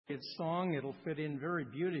Its song, it'll fit in very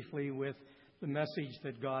beautifully with the message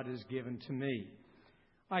that God has given to me.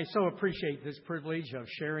 I so appreciate this privilege of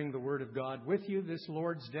sharing the Word of God with you this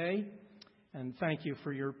Lord's Day, and thank you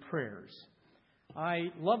for your prayers.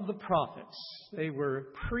 I love the prophets. They were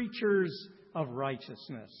preachers of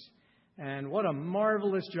righteousness, and what a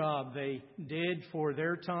marvelous job they did for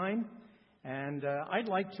their time. And I'd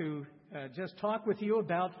like to just talk with you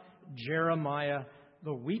about Jeremiah,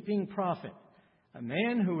 the weeping prophet. A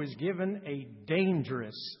man who was given a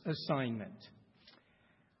dangerous assignment.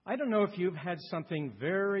 I don't know if you've had something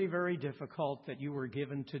very, very difficult that you were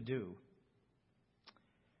given to do.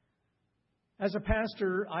 As a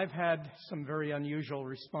pastor, I've had some very unusual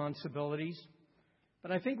responsibilities,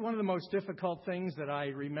 but I think one of the most difficult things that I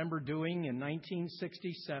remember doing in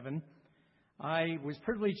 1967, I was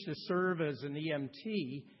privileged to serve as an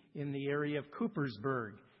EMT in the area of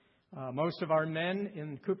Coopersburg. Most of our men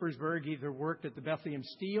in Coopersburg either worked at the Bethlehem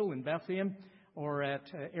Steel in Bethlehem or at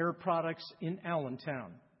Air Products in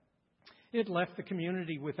Allentown. It left the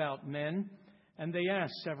community without men, and they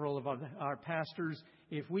asked several of our pastors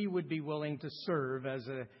if we would be willing to serve as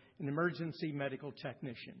an emergency medical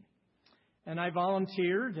technician. And I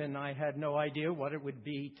volunteered, and I had no idea what it would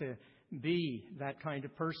be to be that kind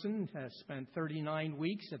of person. I spent 39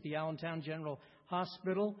 weeks at the Allentown General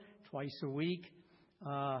Hospital twice a week.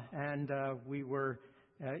 And we were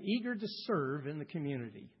eager to serve in the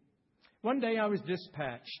community. One day I was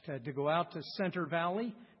dispatched to go out to Center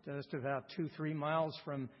Valley, just about 2-3 miles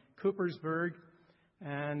from Coopersburg.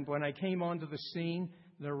 And when I came onto the scene,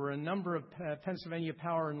 there were a number of Pennsylvania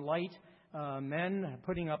Power and Light men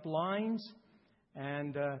putting up lines.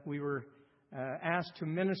 And we were asked to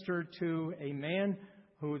minister to a man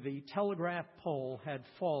who the telegraph pole had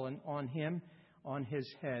fallen on him, on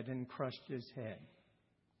his head, and crushed his head.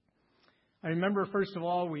 I remember, first of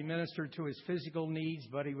all, we ministered to his physical needs,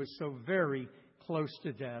 but he was so very close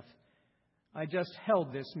to death. I just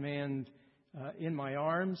held this man in my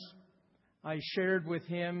arms. I shared with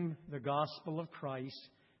him the gospel of Christ,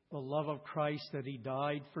 the love of Christ, that he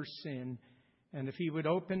died for sin. And if he would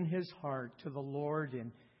open his heart to the Lord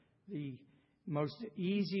in the most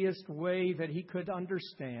easiest way that he could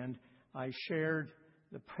understand, I shared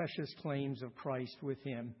the precious claims of Christ with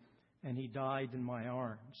him, and he died in my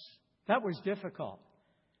arms. That was difficult.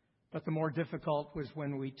 But the more difficult was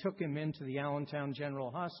when we took him into the Allentown General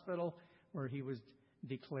Hospital, where he was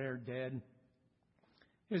declared dead.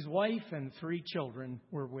 His wife and 3 children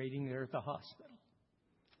were waiting there at the hospital.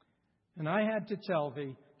 And I had to tell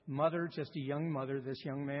the mother, just a young mother, this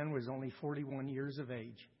young man was only 41 years of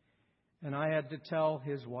age, and I had to tell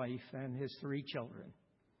his wife and his 3 children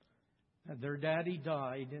that their daddy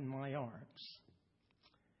died in my arms.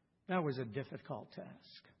 That was a difficult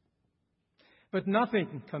task. But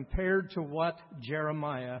nothing compared to what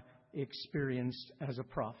Jeremiah experienced as a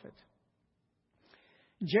prophet.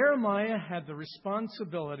 Jeremiah had the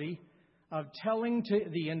responsibility of telling to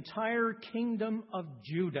the entire kingdom of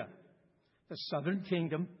Judah, the southern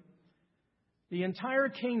kingdom, the entire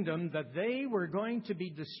kingdom, that they were going to be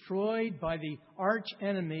destroyed by the arch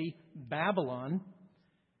enemy Babylon,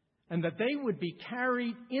 and that they would be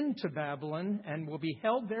carried into Babylon and will be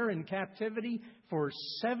held there in captivity for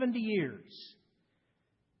 70 years.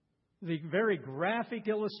 The very graphic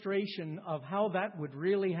illustration of how that would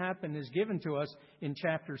really happen is given to us in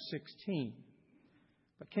chapter 16.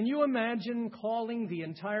 But can you imagine calling the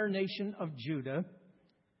entire nation of Judah?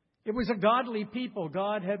 It was a godly people.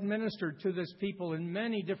 God had ministered to this people in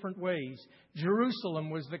many different ways. Jerusalem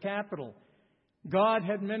was the capital. God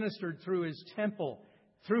had ministered through His temple,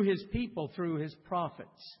 through His people, through His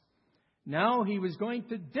prophets. Now He was going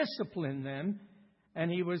to discipline them, and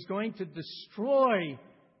He was going to destroy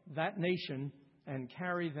that nation and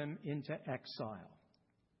carry them into exile.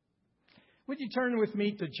 Would you turn with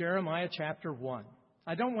me to Jeremiah chapter 1?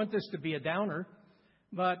 I don't want this to be a downer,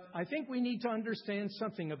 but I think we need to understand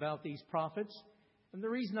something about these prophets. And the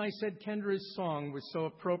reason I said Kendra's song was so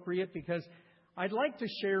appropriate, because I'd like to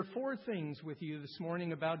share 4 things with you this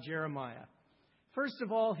morning about Jeremiah. First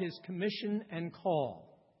of all, his commission and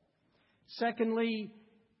call. Secondly,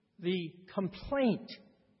 the complaint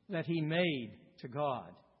that he made to God.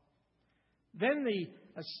 Then the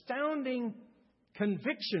astounding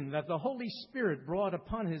conviction that the Holy Spirit brought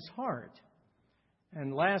upon his heart.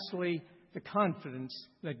 And lastly, the confidence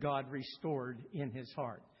that God restored in his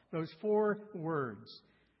heart. Those 4 words: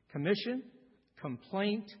 commission,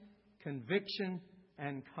 complaint, conviction,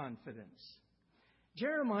 and confidence.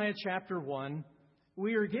 Jeremiah chapter 1,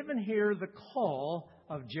 we are given here the call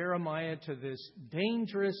of Jeremiah to this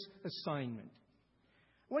dangerous assignment.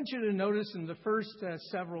 I want you to notice in the first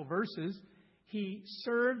several verses, he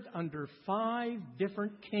served under 5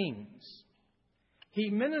 different kings. He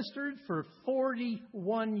ministered for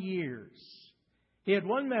 41 years. He had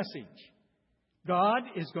one message: God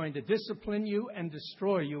is going to discipline you and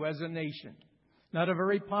destroy you as a nation. Not a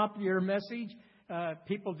very popular message.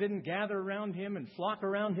 People didn't gather around him and flock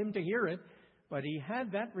around him to hear it, but he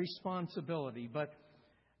had that responsibility. But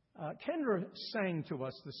Kendra sang to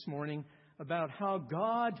us this morning about how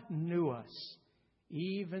God knew us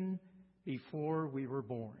even before we were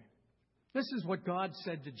born. This is what God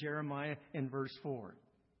said to Jeremiah in verse 4.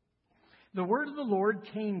 The word of the Lord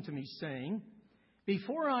came to me, saying,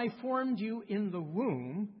 before I formed you in the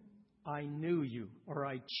womb, I knew you, or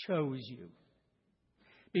I chose you.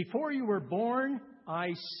 Before you were born,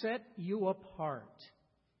 I set you apart.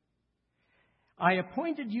 I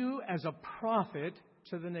appointed you as a prophet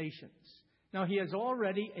to the nations. Now, he is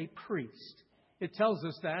already a priest. It tells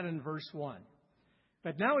us that in verse 1.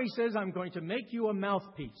 But now he says, I'm going to make you a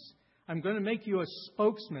mouthpiece. I'm going to make you a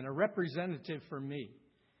spokesman, a representative for me.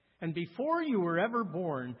 And before you were ever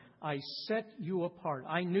born, I set you apart.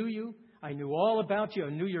 I knew you. I knew all about you. I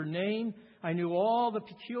knew your name. I knew all the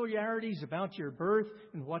peculiarities about your birth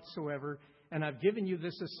and whatsoever. And I've given you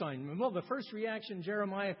this assignment. Well, the first reaction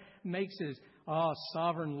Jeremiah makes is,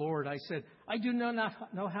 sovereign Lord. I said, I do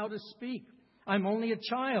not know how to speak. I'm only a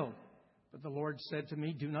child. But the Lord said to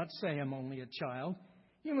me, do not say I'm only a child.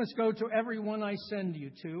 You must go to everyone I send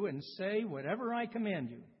you to and say whatever I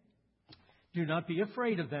command you. Do not be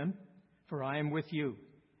afraid of them, for I am with you,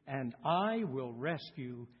 and I will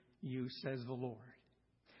rescue you, says the Lord.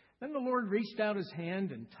 Then the Lord reached out his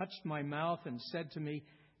hand and touched my mouth and said to me,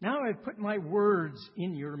 now I have put my words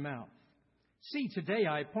in your mouth. See, today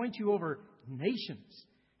I appoint you over nations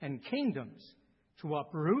and kingdoms to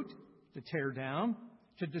uproot, to tear down,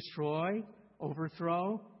 to destroy,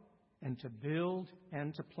 overthrow, and to build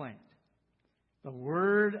and to plant. The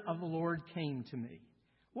word of the Lord came to me.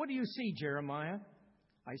 What do you see, Jeremiah?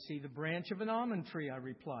 I see the branch of an almond tree, I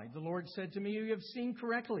replied. The Lord said to me, you have seen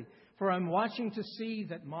correctly, for I'm watching to see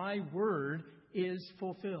that my word is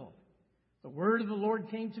fulfilled. The word of the Lord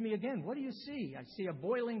came to me again. What do you see? I see a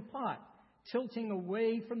boiling pot tilting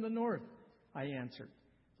away from the north, I answered.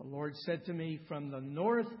 The Lord said to me, from the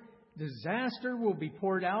north, disaster will be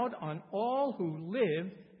poured out on all who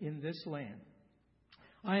live in this land.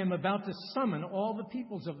 I am about to summon all the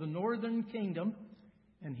peoples of the northern kingdom.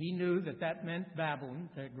 And he knew that that meant Babylon,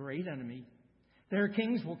 that great enemy. Their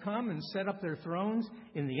kings will come and set up their thrones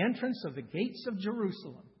in the entrance of the gates of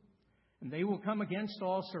Jerusalem. And they will come against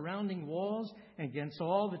all surrounding walls and against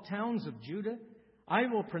all the towns of Judah. I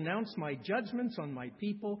will pronounce my judgments on my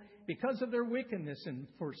people because of their wickedness in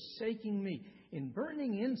forsaking me, in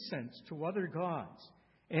burning incense to other gods,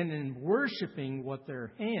 and in worshiping what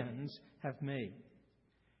their hands have made.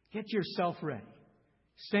 Get yourself ready.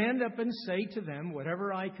 Stand up and say to them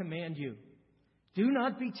whatever I command you. Do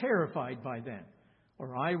not be terrified by them,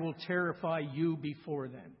 or I will terrify you before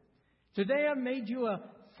them. Today I've made you a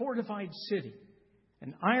fortified city,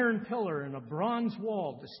 an iron pillar and a bronze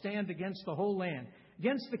wall to stand against the whole land,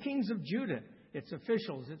 against the kings of Judah, its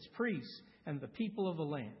officials, its priests, and the people of the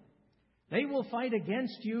land. They will fight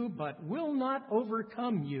against you, but will not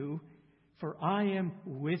overcome you, for I am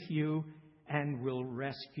with you and will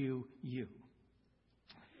rescue you.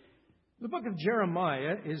 The book of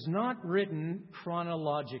Jeremiah is not written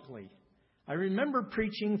chronologically. I remember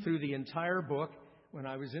preaching through the entire book when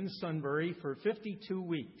I was in Sunbury for 52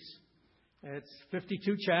 weeks. It's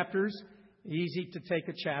 52 chapters, easy to take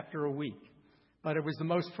a chapter a week. But it was the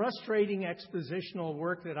most frustrating expositional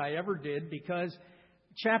work that I ever did because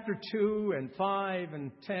chapter 2 and 5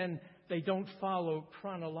 and 10, they don't follow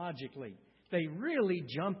chronologically. They really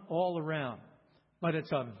jump all around. But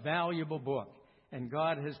it's a valuable book. And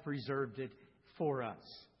God has preserved it for us.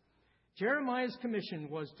 Jeremiah's commission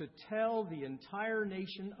was to tell the entire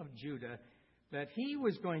nation of Judah that he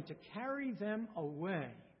was going to carry them away.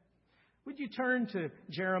 Would you turn to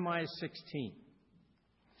Jeremiah 16?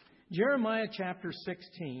 Jeremiah chapter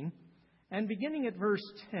 16, and beginning at verse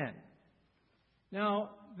 10. Now,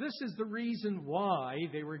 this is the reason why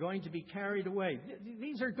they were going to be carried away.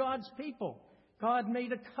 These are God's people. God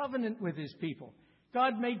made a covenant with his people.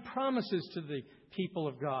 God made promises to the people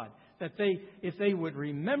of God that if they would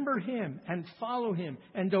remember him and follow him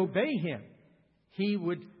and obey him, he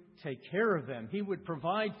would take care of them. He would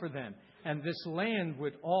provide for them. And this land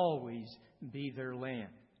would always be their land.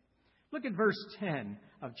 Look at verse 10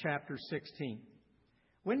 of chapter 16.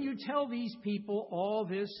 When you tell these people all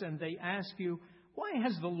this and they ask you, why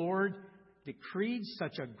has the Lord decreed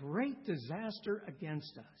such a great disaster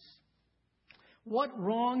against us? What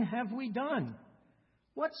wrong have we done?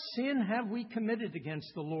 What sin have we committed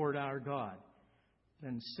against the Lord our God?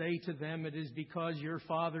 Then say to them, it is because your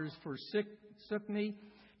fathers forsook me,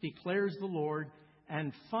 declares the Lord,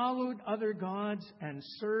 and followed other gods and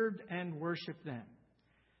served and worshipped them.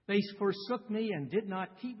 They forsook me and did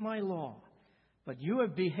not keep my law. But you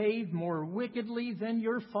have behaved more wickedly than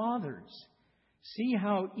your fathers. See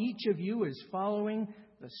how each of you is following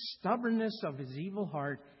the stubbornness of his evil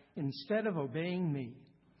heart instead of obeying me.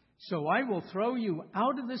 So I will throw you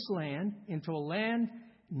out of this land into a land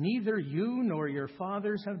neither you nor your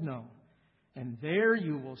fathers have known. And there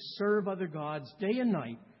you will serve other gods day and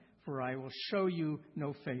night, for I will show you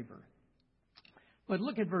no favor. But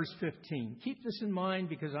look at verse 15. Keep this in mind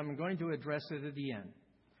because I'm going to address it at the end.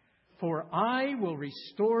 For I will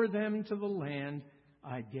restore them to the land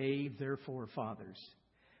I gave their forefathers.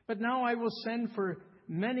 But now I will send for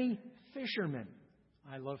many fishermen.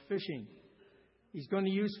 I love fishing. He's going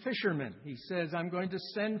to use fishermen. He says, I'm going to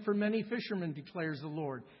send for many fishermen, declares the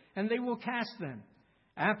Lord, and they will cast them.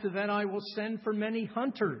 After that I will send for many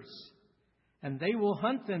hunters, and they will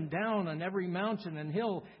hunt them down on every mountain and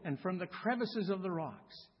hill and from the crevices of the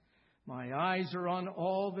rocks. My eyes are on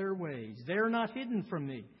all their ways. They are not hidden from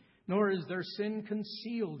me, nor is their sin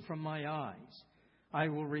concealed from my eyes. I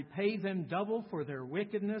will repay them double for their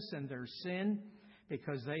wickedness and their sin,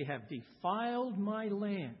 because they have defiled my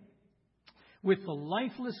land with the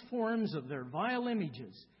lifeless forms of their vile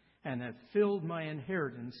images, and have filled my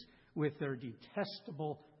inheritance with their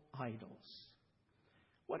detestable idols.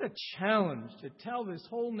 What a challenge to tell this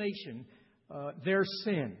whole nation their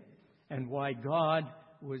sin and why God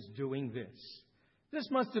was doing this. This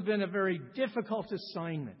must have been a very difficult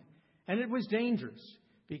assignment, and it was dangerous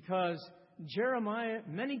because Jeremiah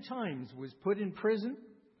many times was put in prison.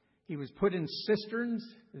 He was put in cisterns,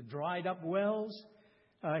 dried up wells.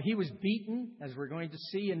 He was beaten, as we're going to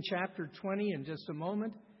see in chapter 20 in just a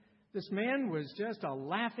moment. This man was just a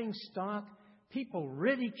laughing stock. People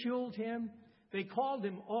ridiculed him. They called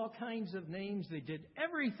him all kinds of names. They did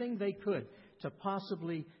everything they could to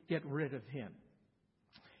possibly get rid of him.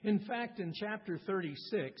 In fact, in chapter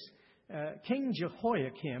 36, King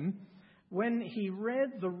Jehoiakim, when he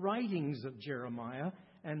read the writings of Jeremiah,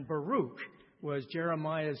 and Baruch was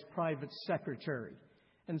Jeremiah's private secretary.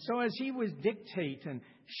 And so as he would dictate and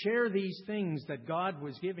share these things that God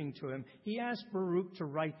was giving to him, he asked Baruch to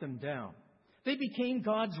write them down. They became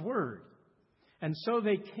God's word. And so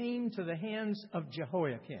they came to the hands of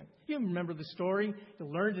Jehoiakim. You remember the story. You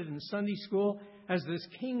learned it in Sunday school. As this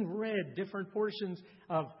king read different portions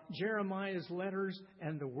of Jeremiah's letters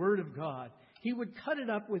and the Word of God, he would cut it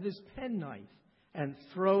up with his penknife and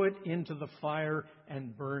throw it into the fire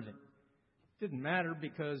and burn it. Didn't matter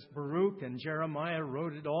because Baruch and Jeremiah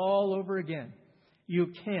wrote it all over again.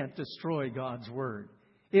 You can't destroy God's Word.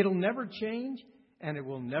 It'll never change and it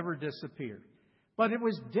will never disappear. But it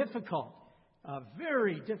was difficult, a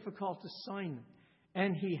very difficult assignment.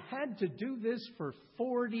 And he had to do this for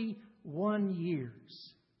 41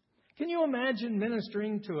 years. Can you imagine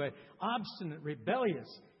ministering to an obstinate, rebellious,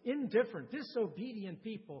 indifferent, disobedient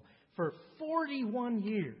people for 41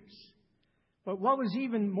 years? But what was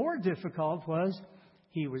even more difficult was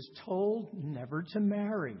he was told never to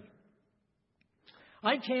marry.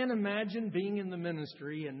 I can't imagine being in the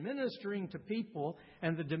ministry and ministering to people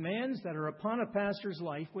and the demands that are upon a pastor's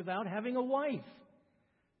life without having a wife.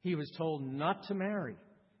 He was told not to marry,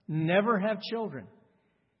 never have children.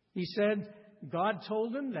 He said God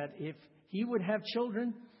told him that if he would have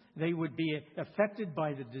children, they would be affected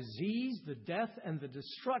by the disease, the death, and the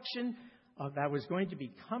destruction that was going to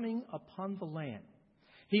be coming upon the land.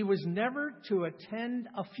 He was never to attend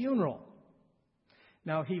a funeral.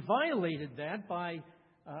 Now, he violated that by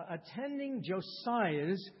attending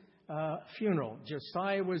Josiah's funeral.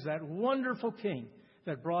 Josiah was that wonderful king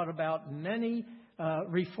that brought about many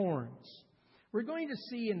reforms. We're going to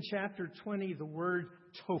see in chapter 20 the word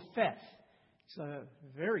Topheth. It's a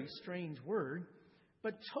very strange word.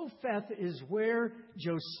 But Topheth is where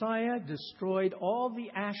Josiah destroyed all the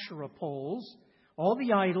Asherah poles, all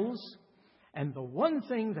the idols, and the one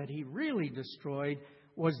thing that he really destroyed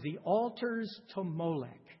was the altars to Molech.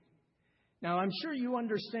 Now, I'm sure you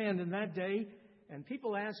understand in that day, and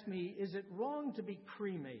people ask me, is it wrong to be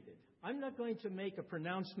cremated? I'm not going to make a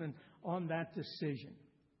pronouncement on that decision.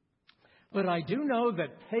 But I do know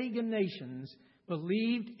that pagan nations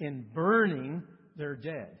believed in burning their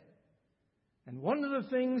dead. And one of the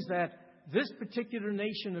things that this particular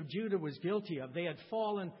nation of Judah was guilty of, they had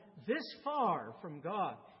fallen this far from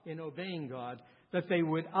God in obeying God, that they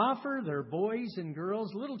would offer their boys and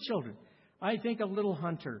girls, little children. I think of little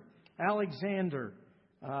Hunter, Alexander,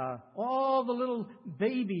 all the little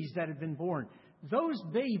babies that had been born. those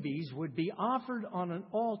babies would be offered on an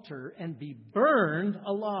altar and be burned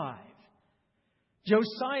alive.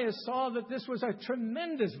 Josiah saw that this was a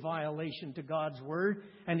tremendous violation to God's word,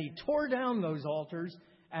 and he tore down those altars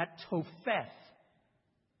at Topheth.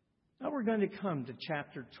 Now we're going to come to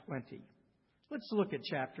chapter 20. Let's look at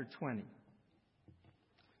chapter 20.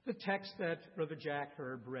 The text that Brother Jack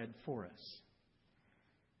Herb read for us.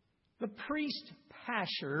 The priest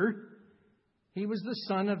Pashur, he was the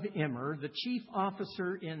son of Immer, the chief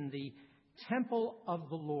officer in the temple of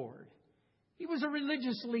the Lord. He was a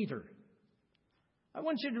religious leader. I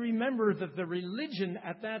want you to remember that the religion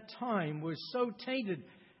at that time was so tainted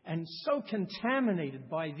and so contaminated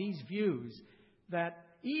by these views that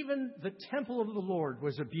even the temple of the Lord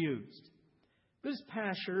was abused. This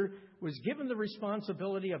Pashur was given the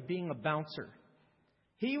responsibility of being a bouncer.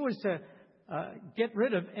 He was to get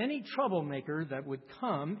rid of any troublemaker that would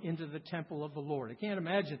come into the temple of the Lord. I can't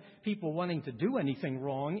imagine people wanting to do anything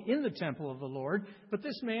wrong in the temple of the Lord, but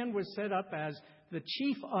this man was set up as the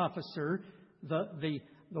chief officer, the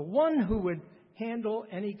one who would handle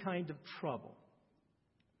any kind of trouble.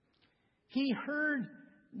 He heard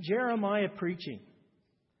Jeremiah preaching,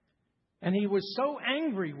 and he was so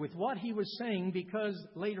angry with what he was saying because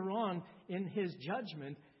later on in his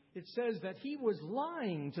judgment, it says that he was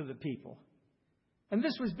lying to the people. And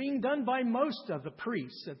this was being done by most of the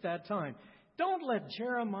priests at that time. Don't let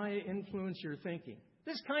Jeremiah influence your thinking.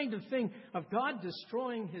 This kind of thing of God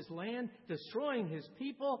destroying His land, destroying His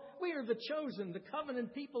people. We are the chosen, the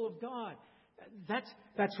covenant people of God.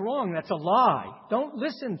 That's wrong. That's a lie. Don't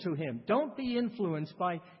listen to him. Don't be influenced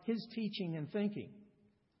by his teaching and thinking.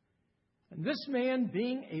 And this man,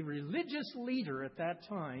 being a religious leader at that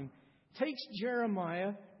time, takes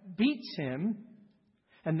Jeremiah, beats him,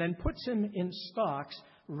 and then puts him in stocks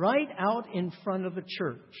right out in front of the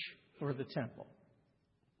church or the temple.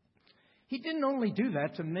 He didn't only do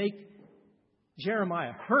that to make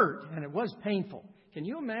Jeremiah hurt, and it was painful. Can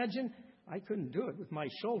you imagine? I couldn't do it with my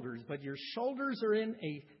shoulders, but your shoulders are in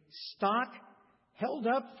a stock held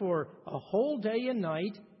up for a whole day and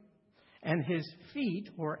night, and his feet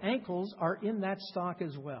or ankles are in that stock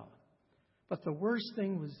as well. But the worst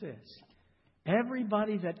thing was this.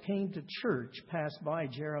 Everybody that came to church passed by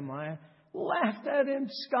Jeremiah, laughed at him,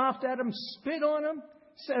 scoffed at him, spit on him,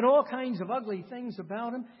 said all kinds of ugly things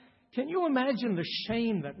about him. Can you imagine the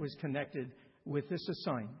shame that was connected with this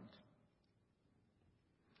assignment?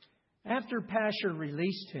 After Pashur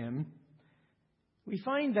released him, we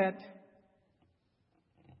find that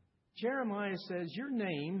Jeremiah says, your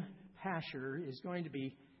name, Pashur, is going to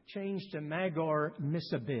be changed to Magor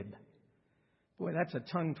Misabib. Boy, that's a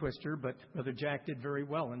tongue twister, but Brother Jack did very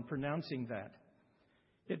well in pronouncing that.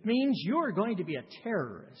 It means you're going to be a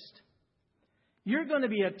terrorist. You're going to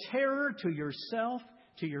be a terror to yourself,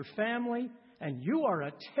 to your family, and you are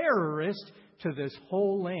a terrorist to this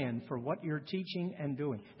whole land for what you're teaching and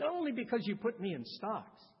doing. Not only because you put me in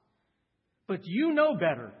stocks, but you know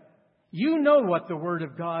better. You know what the Word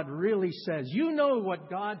of God really says. You know what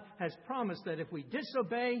God has promised, that if we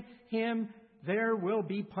disobey Him, there will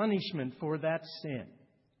be punishment for that sin.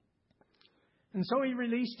 And so He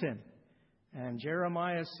released him. And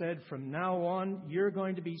Jeremiah said, from now on, you're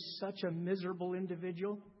going to be such a miserable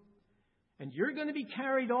individual. And you're going to be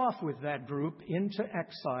carried off with that group into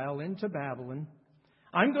exile, into Babylon.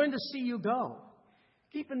 I'm going to see you go.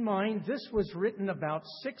 Keep in mind, this was written about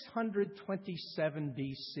 627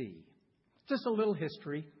 BC. Just a little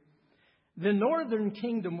history. The northern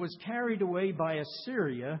kingdom was carried away by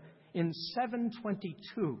Assyria in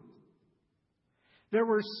 722. There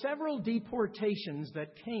were several deportations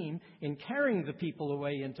that came in carrying the people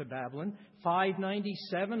away into Babylon.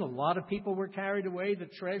 597, a lot of people were carried away. The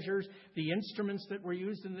treasures, the instruments that were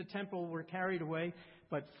used in the temple were carried away.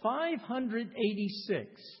 But 586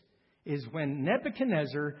 is when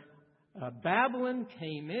Nebuchadnezzar, Babylon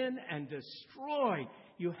came in and destroyed.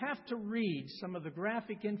 You have to read some of the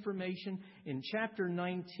graphic information in chapter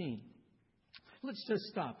 19. Let's just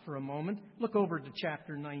stop for a moment. Look over to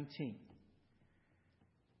chapter 19.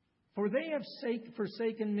 For they have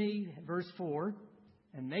forsaken me, verse 4,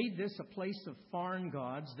 and made this a place of foreign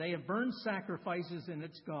gods. They have burned sacrifices in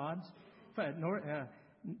its gods,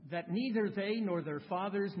 that neither they nor their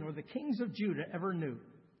fathers nor the kings of Judah ever knew.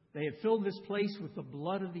 They have filled this place with the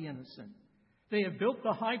blood of the innocent. They have built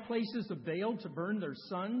the high places of Baal to burn their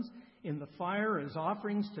sons in the fire as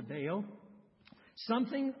offerings to Baal.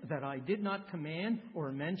 Something that I did not command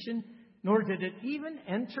or mention, nor did it even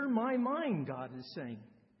enter my mind, God is saying.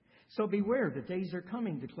 So beware, the days are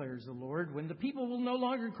coming, declares the Lord, when the people will no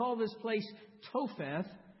longer call this place Topheth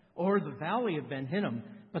or the valley of Ben Hinnom,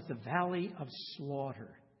 but the valley of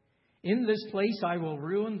slaughter. In this place I will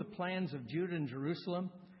ruin the plans of Judah and Jerusalem.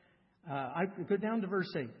 I go down to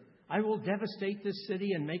verse 8. I will devastate this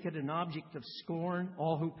city and make it an object of scorn.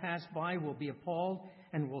 All who pass by will be appalled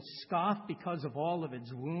and will scoff because of all of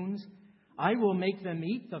its wounds. I will make them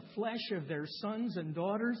eat the flesh of their sons and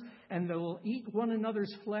daughters, and they will eat one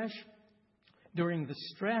another's flesh during the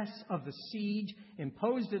stress of the siege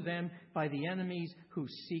imposed to them by the enemies who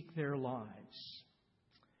seek their lives.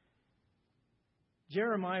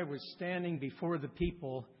 Jeremiah was standing before the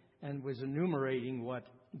people and was enumerating what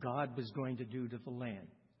God was going to do to the land.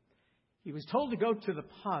 He was told to go to the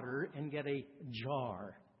potter and get a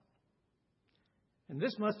jar. And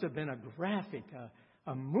this must have been a graphic,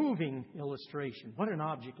 a moving illustration. What an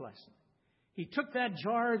object lesson. He took that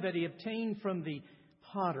jar that he obtained from the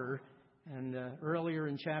potter, and earlier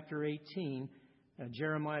in chapter 18,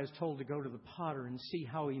 Jeremiah is told to go to the potter and see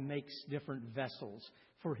how he makes different vessels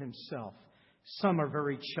for himself. Some are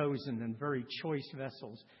very chosen and very choice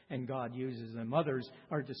vessels, and God uses them. Others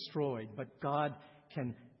are destroyed, but God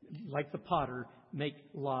can, like the potter, make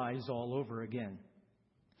lies all over again.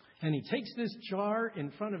 And he takes this jar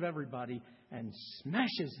in front of everybody and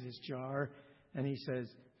smashes this jar, and he says,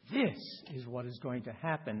 this is what is going to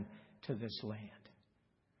happen to this land.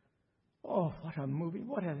 Oh, what a movie,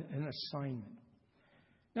 what an assignment.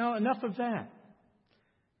 Now, enough of that.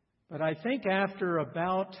 But I think after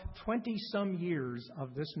about 20-some years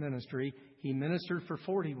of this ministry, he ministered for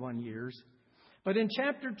 41 years. But in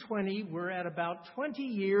chapter 20, we're at about 20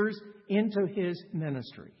 years into his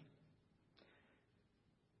ministry.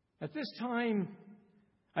 At this time,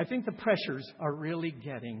 I think the pressures are really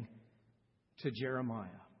getting to Jeremiah.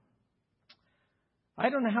 I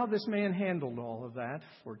don't know how this man handled all of that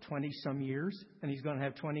for 20-some years, and he's going to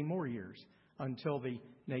have 20 more years until the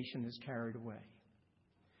nation is carried away.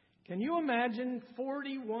 Can you imagine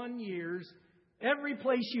 41 years, every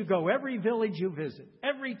place you go, every village you visit,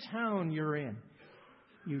 every town you're in,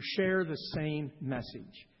 you share the same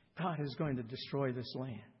message. God is going to destroy this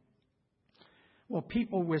land. Well,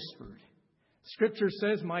 people whispered. Scripture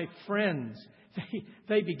says, my friends,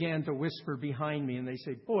 they began to whisper behind me, and they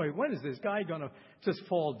say, boy, when is this guy going to just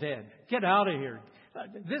fall dead? Get out of here.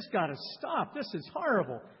 This got to stop. This is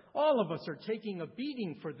horrible. All of us are taking a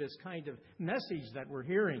beating for this kind of message that we're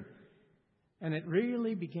hearing. And it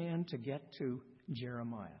really began to get to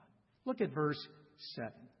Jeremiah. Look at verse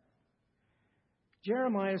 7.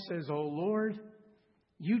 Jeremiah says, O Lord,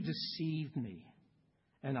 you deceived me,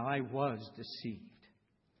 and I was deceived.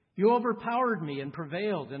 You overpowered me and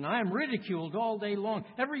prevailed, and I am ridiculed all day long.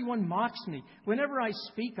 Everyone mocks me. Whenever I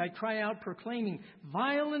speak, I cry out proclaiming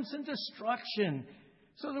violence and destruction.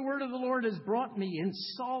 So the word of the Lord has brought me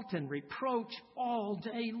insult and reproach all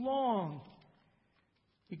day long.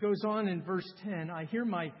 He goes on in verse 10, I hear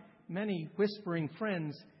my many whispering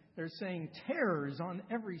friends. They're saying, terror is on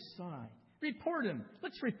every side. Report him.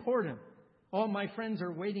 Let's report him. All my friends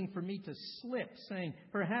are waiting for me to slip, saying,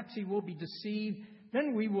 perhaps he will be deceived.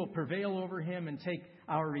 Then we will prevail over him and take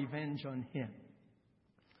our revenge on him.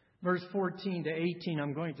 Verse 14 to 18,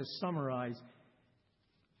 I'm going to summarize.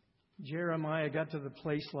 Jeremiah got to the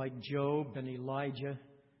place like Job and Elijah.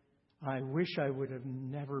 I wish I would have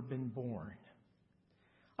never been born.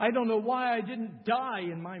 I don't know why I didn't die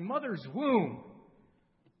in my mother's womb.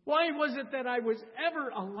 Why was it that I was ever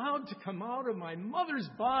allowed to come out of my mother's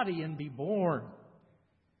body and be born?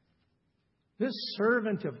 This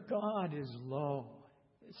servant of God is low.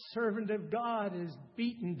 This servant of God is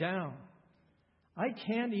beaten down. I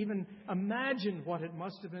can't even imagine what it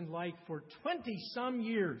must have been like for 20-some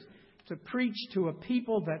years to preach to a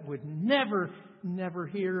people that would never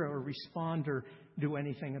hear or respond or do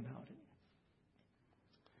anything about it.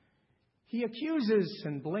 He accuses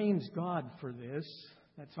and blames God for this.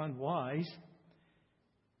 That's unwise.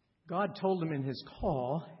 God told him in his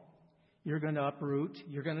call, you're going to uproot,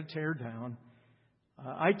 you're going to tear down.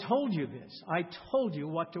 I told you this. I told you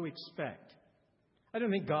what to expect. I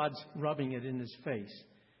don't think God's rubbing it in his face.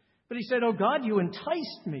 But he said, oh God, you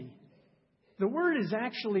enticed me. The word is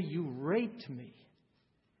actually you raped me.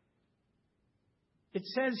 It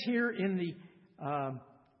says here in the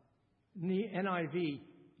NIV,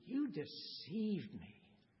 you deceived me.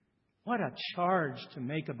 What a charge to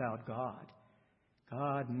make about God.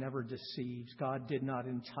 God never deceives. God did not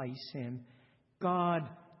entice him. God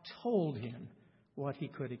told him what he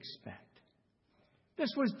could expect. This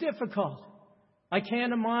was difficult. I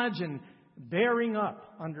can't imagine bearing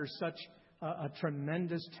up under such a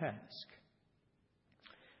tremendous task.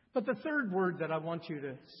 But the third word that I want you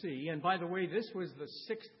to see, and by the way, this was the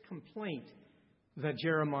 6th complaint that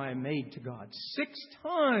Jeremiah made to God. 6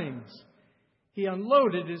 times he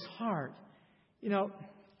unloaded his heart. You know,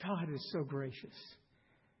 God is so gracious.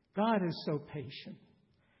 God is so patient.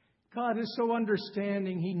 God is so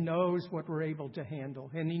understanding. He knows what we're able to handle.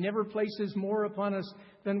 And He never places more upon us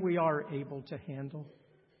than we are able to handle.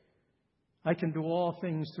 I can do all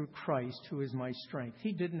things through Christ, who is my strength.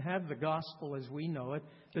 He didn't have the gospel as we know it,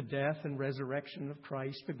 the death and resurrection of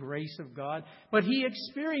Christ, the grace of God. But He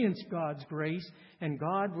experienced God's grace, and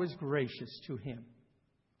God was gracious to Him.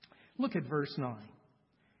 Look at verse 9.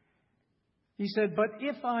 He said, "But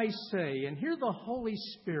if I say," and here the Holy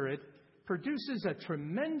Spirit produces a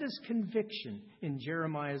tremendous conviction in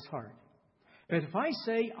Jeremiah's heart. "But if I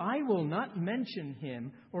say, I will not mention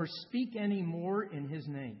Him or speak any more in His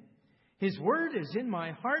name. His word is in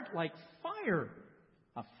my heart like fire,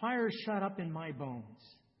 a fire shut up in my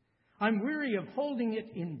bones. I'm weary of holding it.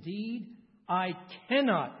 Indeed, I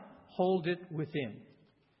cannot hold it within."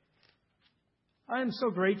 I am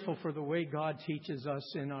so grateful for the way God teaches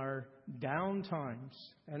us in our down times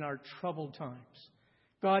and our troubled times.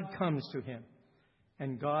 God comes to him,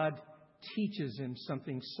 and God teaches him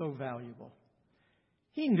something so valuable.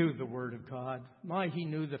 He knew the Word of God. He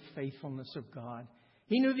knew the faithfulness of God.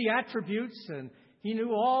 He knew the attributes, and he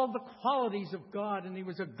knew all the qualities of God, and he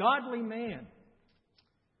was a godly man.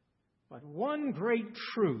 But one great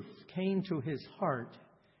truth came to his heart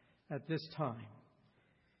at this time.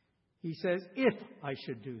 He says, if I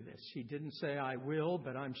should do this. He didn't say I will,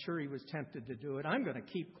 but I'm sure he was tempted to do it. I'm going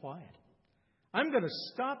to keep quiet. I'm going to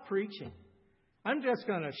stop preaching. I'm just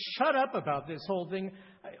going to shut up about this whole thing.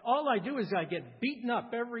 All I do is I get beaten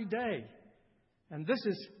up every day. And this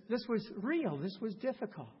was real. This was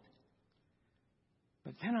difficult.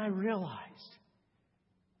 But then I realized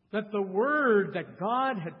that the word that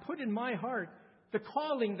God had put in my heart, the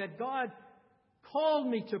calling that God called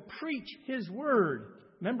me to preach His word.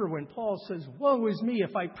 Remember when Paul says, "Woe is me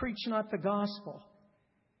if I preach not the gospel."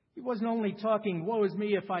 He wasn't only talking, woe is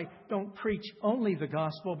me if I don't preach only the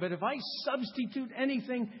gospel, but if I substitute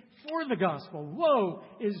anything for the gospel, woe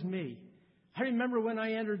is me. I remember when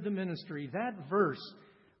I entered the ministry, that verse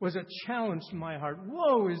was a challenge to my heart.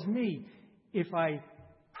 Woe is me if I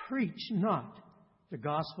preach not the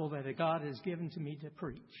gospel that God has given to me to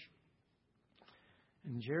preach.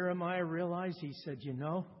 And Jeremiah realized, he said,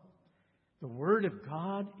 the Word of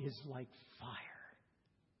God is like fire.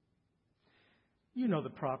 You know the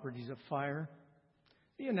properties of fire.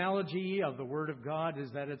 The analogy of the Word of God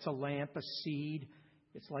is that it's a lamp, a seed.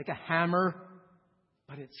 It's like a hammer,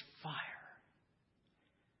 but it's fire.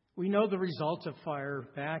 We know the result of fire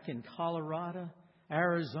back in Colorado,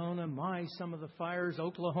 Arizona, some of the fires,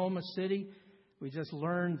 Oklahoma City. We just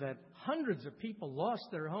learned that hundreds of people lost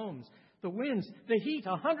their homes. The winds, the heat,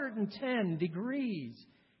 110 degrees.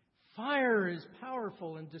 Fire is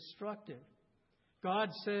powerful and destructive. God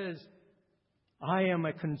says, I am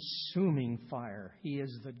a consuming fire. He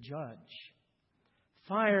is the judge.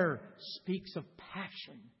 Fire speaks of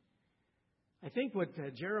passion. I think what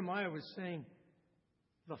Jeremiah was saying,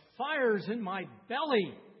 the fire's in my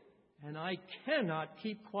belly, and I cannot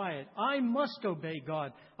keep quiet. I must obey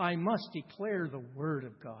God. I must declare the Word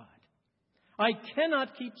of God. I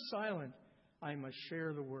cannot keep silent. I must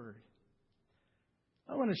share the Word.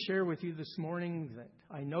 I want to share with you this morning that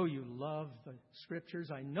I know you love the Scriptures.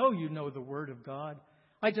 I know you know the Word of God.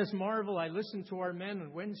 I just marvel. I listen to our men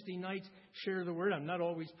on Wednesday nights share the Word. I'm not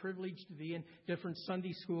always privileged to be in different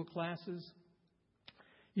Sunday school classes.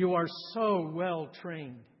 You are so well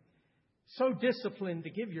trained, so disciplined to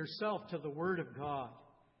give yourself to the Word of God.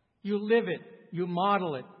 You live it, you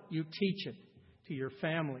model it, you teach it to your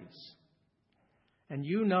families. And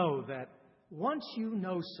you know that once you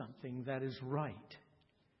know something that is right,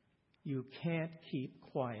 you can't keep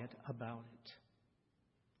quiet about it.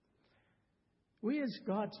 We as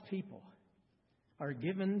God's people are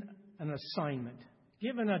given an assignment,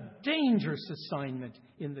 given a dangerous assignment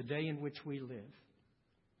in the day in which we live.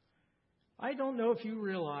 I don't know if you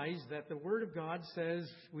realize that the Word of God says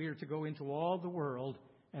we are to go into all the world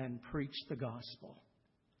and preach the gospel.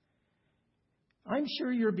 I'm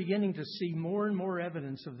sure you're beginning to see more and more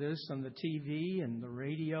evidence of this on the TV and the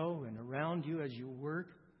radio and around you as you work.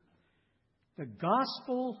 The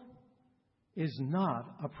gospel is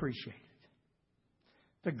not appreciated.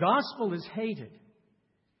 The gospel is hated.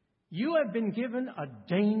 You have been given a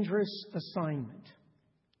dangerous assignment.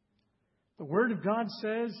 The Word of God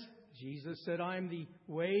says, Jesus said, I am the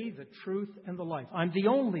way, the truth, and the life. I'm the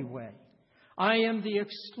only way. I am the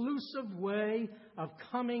exclusive way of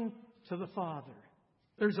coming to the Father.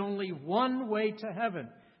 There's only one way to heaven.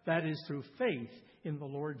 That is through faith in the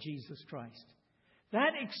Lord Jesus Christ.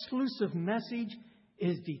 That exclusive message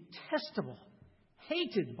is detestable,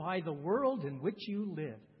 hated by the world in which you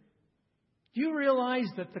live. Do you realize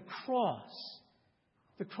that the cross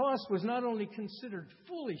was not only considered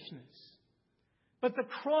foolishness, but the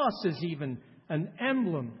cross is even an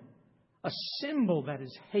emblem, a symbol that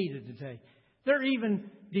is hated today. They're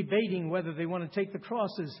even debating whether they want to take the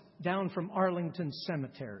crosses down from Arlington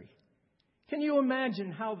Cemetery. Can you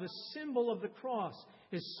imagine how the symbol of the cross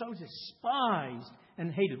is so despised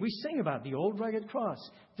and hated? We sing about the old rugged cross,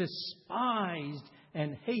 despised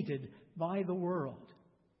and hated by the world.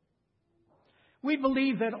 We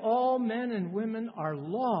believe that all men and women are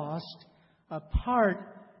lost apart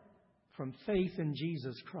from faith in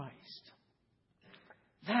Jesus Christ.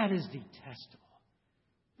 That is detestable.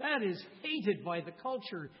 That is hated by the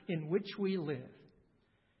culture in which we live.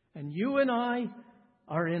 And you and I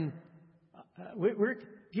are we're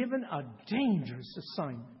given a dangerous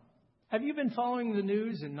assignment. Have you been following the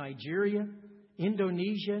news in Nigeria,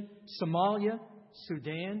 Indonesia, Somalia,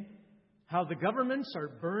 Sudan? How the governments are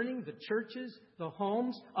burning the churches, the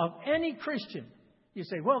homes of any Christian. You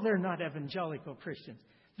say, well, they're not evangelical Christians.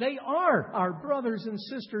 They are our brothers and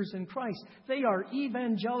sisters in Christ. They are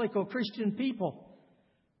evangelical Christian people.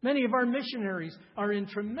 Many of our missionaries are in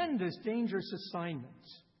tremendous, dangerous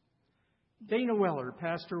assignments. Dana Weller,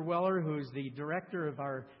 Pastor Weller, who is the director of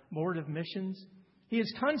our Board of Missions, he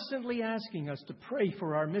is constantly asking us to pray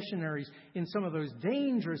for our missionaries in some of those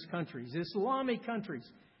dangerous countries, Islamic countries.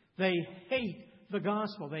 They hate the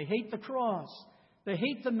gospel. They hate the cross. They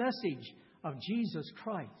hate the message of Jesus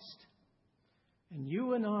Christ. And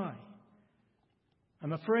you and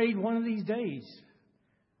I'm afraid one of these days,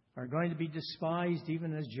 are going to be despised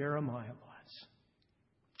even as Jeremiah was.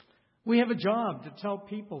 We have a job to tell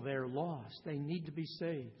people they're lost. They need to be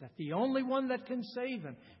saved. That the only one that can save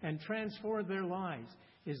them and transform their lives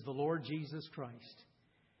is the Lord Jesus Christ.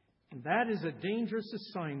 And that is a dangerous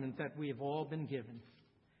assignment that we have all been given.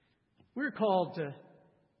 We're called to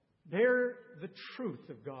bear the truth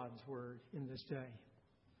of God's Word in this day.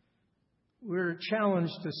 We're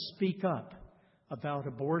challenged to speak up about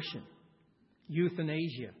abortion,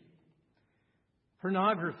 euthanasia,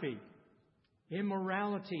 pornography,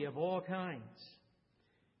 immorality of all kinds,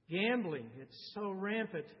 gambling. It's so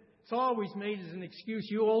rampant. It's always made as an excuse.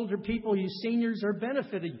 You older people, you seniors are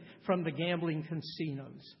benefiting from the gambling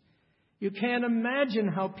casinos. You can't imagine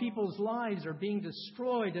how people's lives are being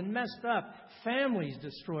destroyed and messed up, families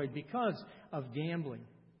destroyed because of gambling.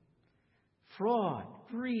 Fraud,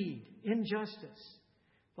 greed, injustice,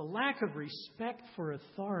 the lack of respect for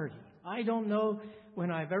authority. I don't know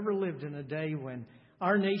when I've ever lived in a day when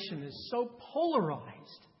our nation is so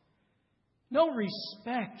polarized. No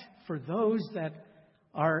respect for those that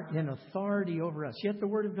are in authority over us. Yet the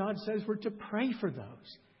Word of God says we're to pray for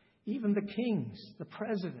those, even the kings, the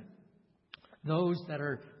president, those that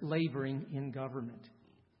are laboring in government.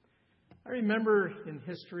 I remember in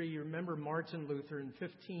history, you remember Martin Luther in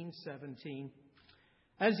 1517,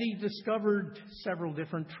 as he discovered several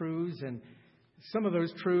different truths, and some of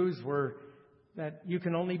those truths were that you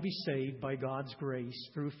can only be saved by God's grace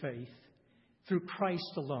through faith, through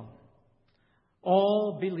Christ alone.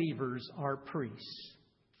 All believers are priests.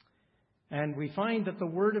 And we find that the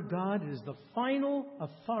Word of God is the final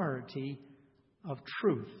authority of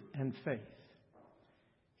truth and faith.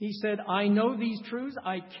 He said, I know these truths.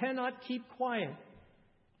 I cannot keep quiet.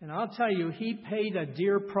 And I'll tell you, he paid a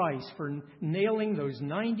dear price for nailing those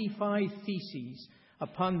 95 theses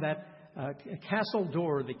upon that castle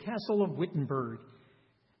door, the castle of Wittenberg.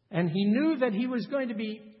 And he knew that he was going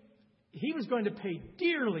to pay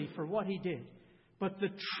dearly for what he did. But the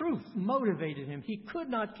truth motivated him. He could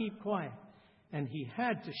not keep quiet. And he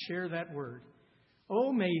had to share that word.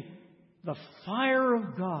 Oh, may the fire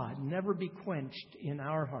of God never be quenched in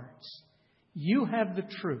our hearts. You have the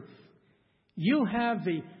truth. You have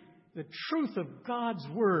the truth of God's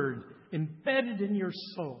Word embedded in your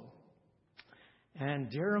soul.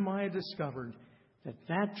 And Jeremiah discovered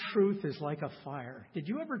that truth is like a fire. Did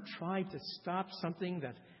you ever try to stop something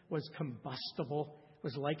that was combustible,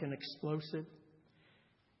 was like an explosive?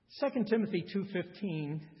 2 Timothy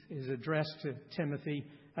 2:15 is addressed to Timothy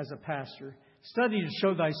as a pastor. Study to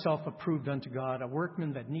show thyself approved unto God, a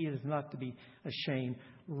workman that needeth not to be ashamed,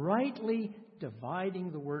 rightly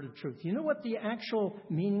dividing the word of truth. You know what the actual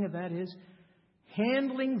meaning of that is?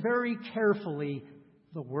 Handling very carefully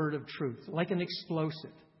the word of truth, like an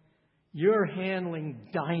explosive. You're handling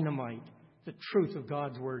dynamite, the truth of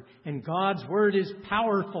God's Word. And God's Word is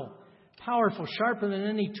powerful, sharper than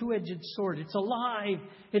any two-edged sword. It's alive,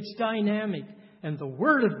 it's dynamic, and the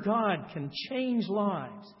Word of God can change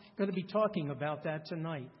lives. I'm going to be talking about that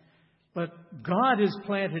tonight. But God has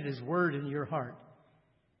planted His Word in your heart.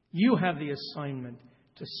 You have the assignment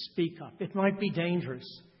to speak up. It might be dangerous.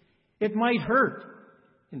 It might hurt.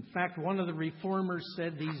 In fact, one of the reformers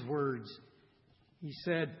said these words. He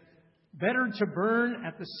said, "Better to burn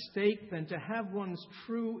at the stake than to have one's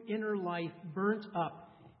true inner life burnt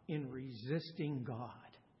up in resisting God."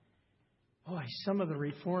 Boy, some of the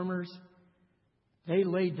reformers, they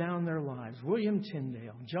laid down their lives. William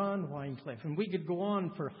Tyndale, John Wycliffe, and we could go on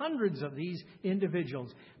for hundreds of these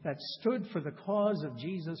individuals that stood for the cause of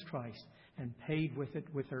Jesus Christ and paid with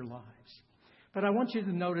it with their lives. But I want you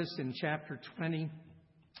to notice in chapter 20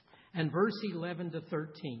 and verse 11 to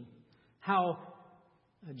 13 how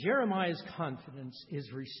Jeremiah's confidence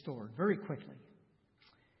is restored very quickly.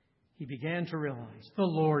 He began to realize, "The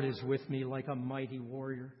Lord is with me like a mighty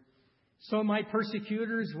warrior. So my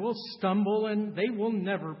persecutors will stumble and they will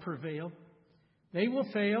never prevail. They will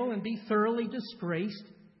fail and be thoroughly disgraced.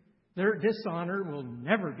 Their dishonor will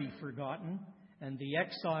never be forgotten, and the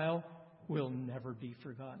exile will never be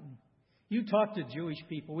forgotten." You talk to Jewish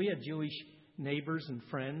people. We had Jewish neighbors and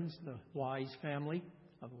friends, the Wise family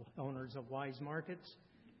of owners of Wise markets.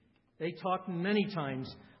 They talked many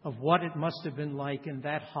times of what it must have been like in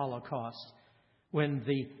that Holocaust when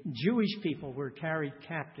the Jewish people were carried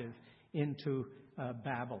captive into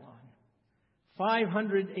Babylon.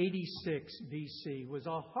 586 BC was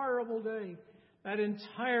a horrible day. That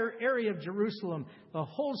entire area of Jerusalem, the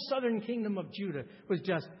whole southern kingdom of Judah, was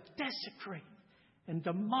just desecrated and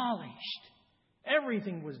demolished.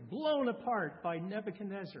 Everything was blown apart by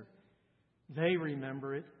Nebuchadnezzar. They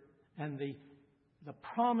remember it, and the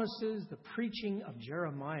promises, the preaching of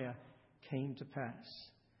Jeremiah came to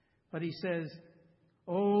pass. But he says,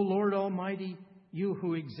 "O Lord Almighty, you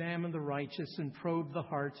who examine the righteous and probe the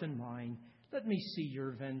heart and mind, let me see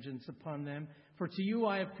your vengeance upon them, for to you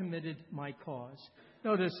I have committed my cause."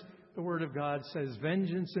 Notice the Word of God says,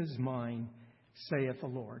 "Vengeance is mine, saith the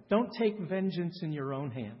Lord." Don't take vengeance in your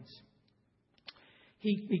own hands.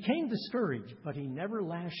 He became discouraged, but he never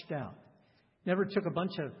lashed out. Never took a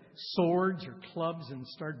bunch of swords or clubs and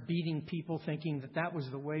started beating people thinking that was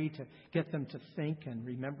the way to get them to think and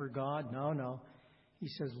remember God. No. He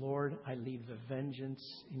says, "Lord, I leave the vengeance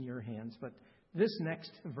in your hands." But this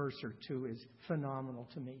next verse or two is phenomenal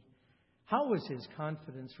to me. How was his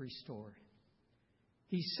confidence restored?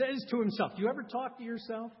 He says to himself, do you ever talk to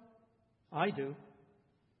yourself? I do.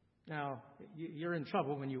 Now, you're in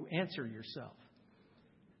trouble when you answer yourself.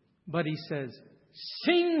 But he says,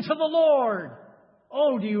 "Sing to the Lord."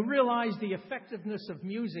 Oh, do you realize the effectiveness of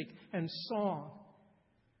music and song?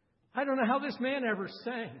 I don't know how this man ever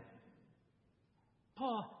sang.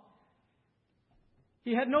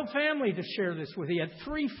 He had no family to share this with. He had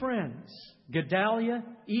 3 friends, Gedaliah,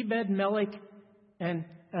 Ebed-Melech, and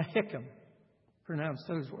Ahikam. Pronounce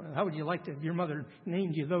those words. How would you like to have your mother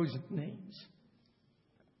named you those names?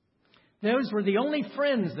 Those were the only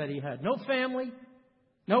friends that he had. No family,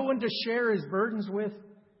 no one to share his burdens with.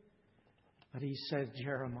 But he said,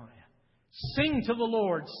 "Jeremiah, sing to the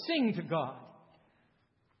Lord, sing to God."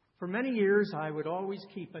 For many years, I would always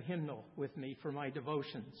keep a hymnal with me for my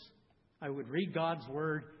devotions. I would read God's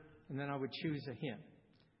Word, and then I would choose a hymn,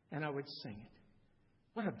 and I would sing it.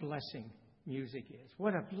 What a blessing music is.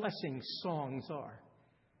 What a blessing songs are.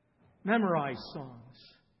 Memorize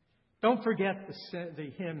songs. Don't forget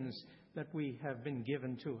the hymns that we have been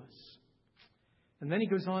given to us. And then he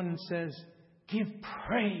goes on and says, "Give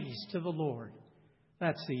praise to the Lord."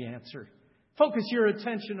 That's the answer. Focus your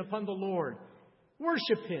attention upon the Lord.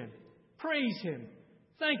 Worship Him. Praise Him.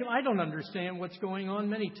 Thank Him. I don't understand what's going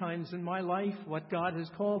on many times in my life, what God has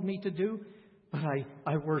called me to do, but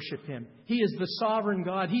I worship Him. He is the sovereign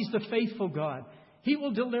God. He's the faithful God. He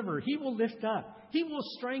will deliver. He will lift up. He will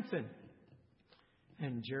strengthen.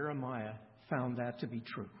 And Jeremiah found that to be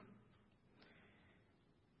true.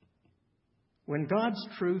 When God's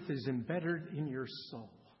truth is embedded in your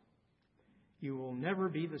soul, you will never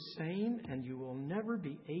be the same, and you will never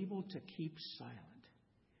be able to keep silent.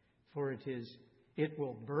 For it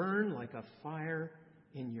will burn like a fire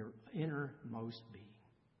in your innermost being.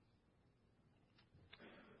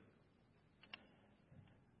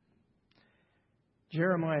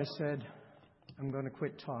 Jeremiah said, "I'm going to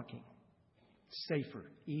quit talking. It's safer,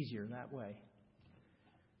 easier that way."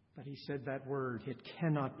 But he said that word, it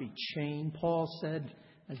cannot be chained. Paul said,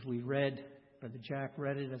 as we read, Brother Jack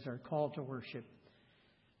read it as our call to worship,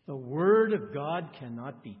 the Word of God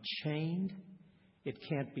cannot be chained. It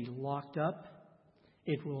can't be locked up.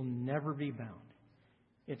 It will never be bound.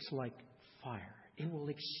 It's like fire. It will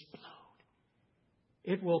explode.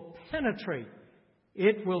 It will penetrate.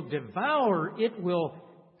 It will devour. It will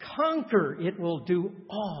conquer. It will do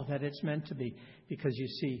all that it's meant to be. Because you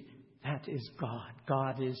see, that is God.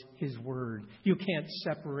 God is His Word. You can't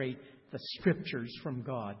separate the Scriptures from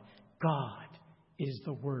God. God is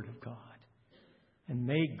the Word of God. And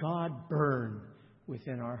may God burn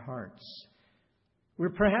within our hearts. We're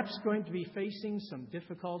perhaps going to be facing some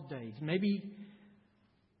difficult days. Maybe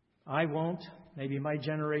I won't. Maybe my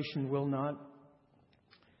generation will not.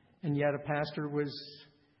 And yet a pastor was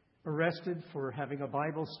arrested for having a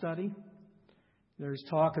Bible study. There's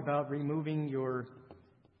talk about removing your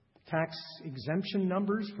tax exemption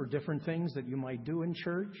numbers for different things that you might do in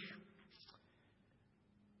church.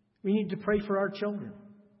 We need to pray for our children,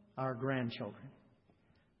 our grandchildren.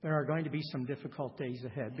 There are going to be some difficult days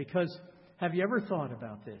ahead because have you ever thought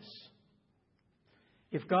about this?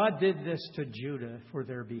 If God did this to Judah for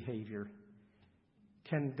their behavior,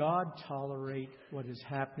 can God tolerate what is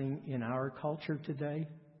happening in our culture today?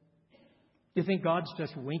 Do you think God's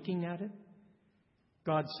just winking at it?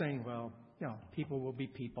 God's saying, well, people will be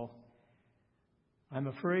people. I'm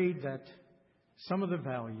afraid that some of the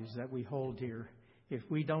values that we hold dear, if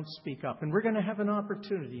we don't speak up, and we're going to have an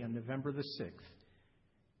opportunity on November the 6th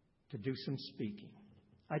to do some speaking.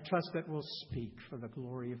 I trust that we'll speak for the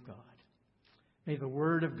glory of God. May the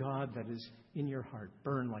Word of God that is in your heart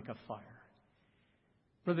burn like a fire.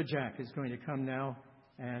 Brother Jack is going to come now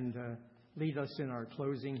and lead us in our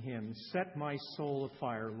closing hymn. Set my soul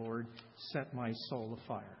afire, Lord, set my soul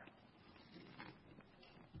afire.